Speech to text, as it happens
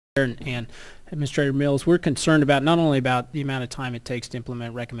and Administrator Mills, we're concerned about not only about the amount of time it takes to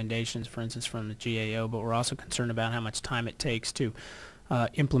implement recommendations, for instance, from the GAO, but we're also concerned about how much time it takes to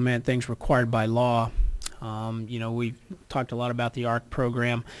implement things required by law. You know, we've talked a lot about the ARC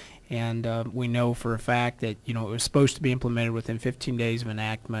program, and we know for a fact that, you know, it was supposed to be implemented within 15 days of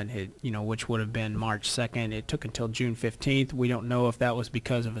enactment, which would have been March 2nd. It took until June 15th. We don't know if that was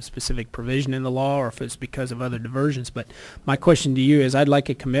because of a specific provision in the law or if it's because of other diversions. But my question to you is, I'd like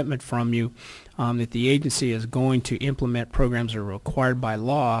a commitment from you that the agency is going to implement programs that are required by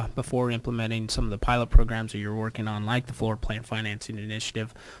law before implementing some of the pilot programs that you're working on, like the Floor Plan Financing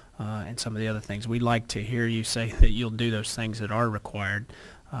Initiative and some of the other things. We'd like to hear you say that you'll do those things that are required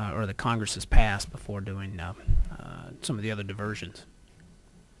or that Congress has passed before doing some of the other diversions.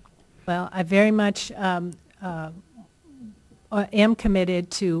 Well, I very much am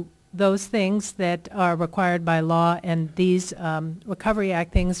committed to those things that are required by law, and these Recovery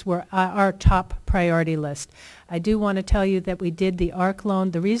Act things were our top priority list. I do want to tell you that we did the ARC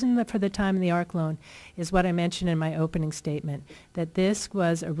loan. The reason for the time in the ARC loan is what I mentioned in my opening statement, that this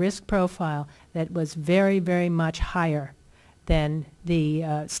was a risk profile that was very, very much higher than the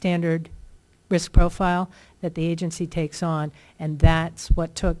standard risk profile that the agency takes on, and that's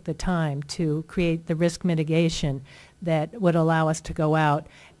what took the time to create the risk mitigation that would allow us to go out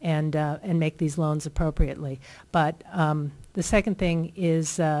and make these loans appropriately. But the second thing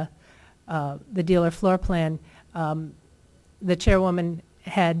is the dealer floor plan. The chairwoman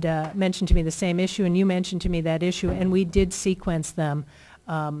had mentioned to me the same issue, and you mentioned to me that issue, and we did sequence them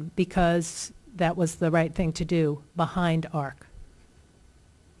because that was the right thing to do behind ARC.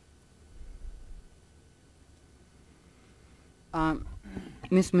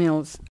 Ms. Mills,